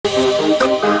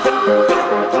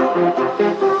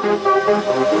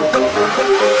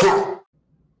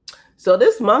So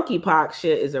this monkeypox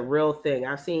shit is a real thing.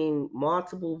 I've seen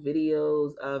multiple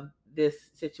videos of this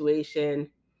situation.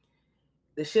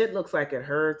 The shit looks like it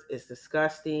hurts. It's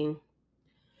disgusting.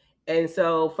 And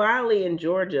so finally in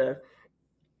Georgia,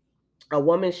 a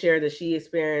woman shared that she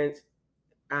experienced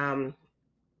the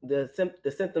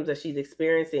symptoms that she's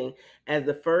experiencing as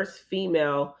the first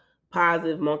female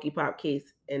positive monkeypox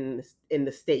case in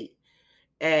the state.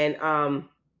 And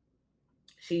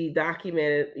she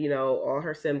documented, all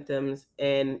her symptoms,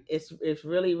 and it's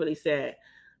really, really sad.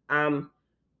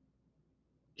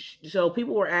 So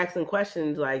people were asking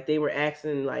questions, like they were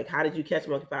asking, like, how did you catch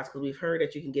monkeypox? Because we've heard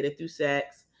that you can get it through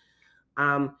sex.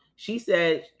 She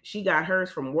said she got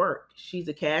hers from work. She's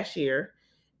a cashier,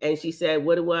 and she said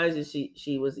what it was is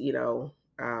she was,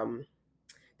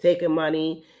 taking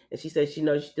money, and she said she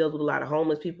deals with a lot of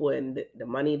homeless people, and the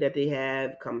money that they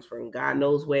have comes from God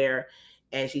knows where.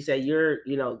 And she said you're,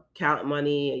 counting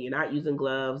money, and you're not using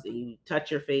gloves, and you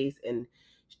touch your face, and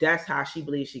that's how she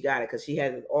believes she got it, because she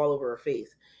has it all over her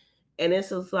face. And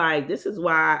this is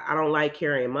why I don't like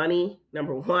carrying money,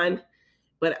 number one.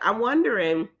 But I'm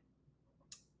wondering,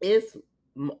 is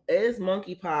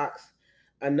monkeypox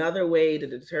another way to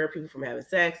deter people from having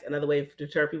sex, another way to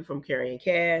deter people from carrying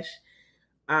cash?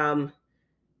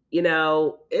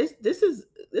 This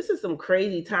is some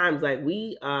crazy times. Like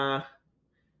we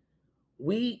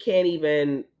can't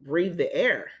even breathe the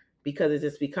air because it's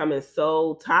just becoming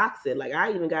so toxic. Like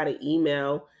I even got an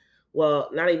email, well,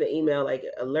 not even email, like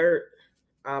alert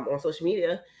on social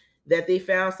media that they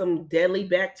found some deadly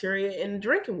bacteria in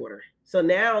drinking water. So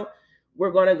now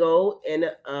we're going to go in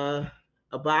a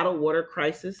bottled water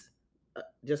crisis,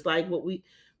 just like what we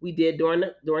did during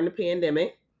the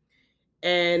pandemic.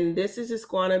 And this is just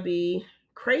going to be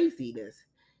craziness.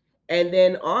 And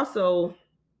then also,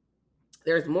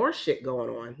 there's more shit going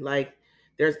on. Like,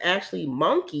 there's actually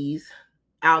monkeys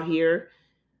out here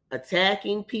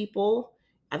attacking people.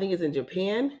 I think it's in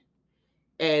Japan,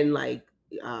 and like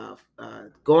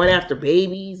going after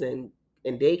babies and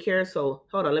daycare. So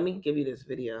hold on, let me give you this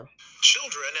video.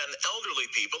 Children and elderly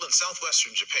people in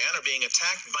southwestern Japan are being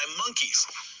attacked by monkeys.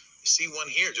 You see one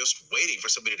here just waiting for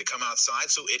somebody to come outside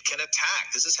so it can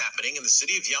attack. This is happening in the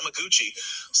city of Yamaguchi.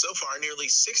 So far, nearly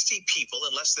 60 people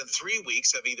in less than 3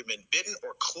 weeks have either been bitten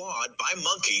or clawed by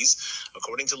monkeys,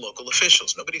 according to local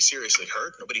officials. Nobody's seriously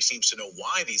hurt. Nobody seems to know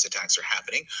why these attacks are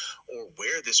happening or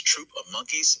where this troop of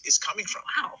monkeys is coming from.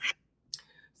 Wow.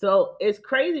 So it's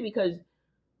crazy because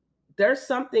there's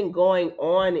something going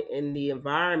on in the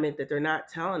environment that they're not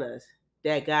telling us,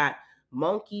 that got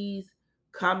monkeys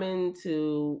coming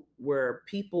to where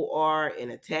people are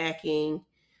and attacking.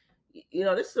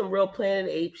 This is some real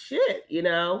Planet Ape shit.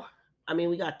 I mean,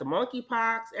 we got the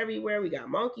monkeypox everywhere. We got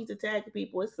monkeys attacking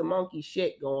people. It's some monkey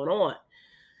shit going on.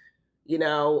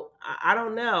 I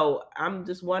don't know. I'm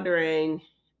just wondering,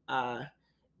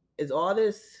 is all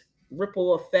this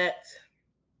ripple effect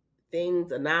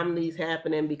things, anomalies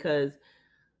happening because,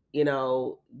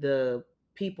 the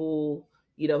people,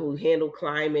 who handle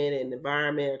climate and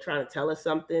environment are trying to tell us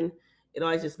something? It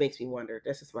always just makes me wonder.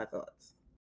 That's just my thoughts.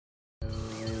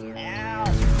 Ow.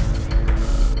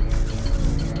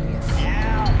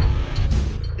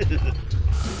 Ow.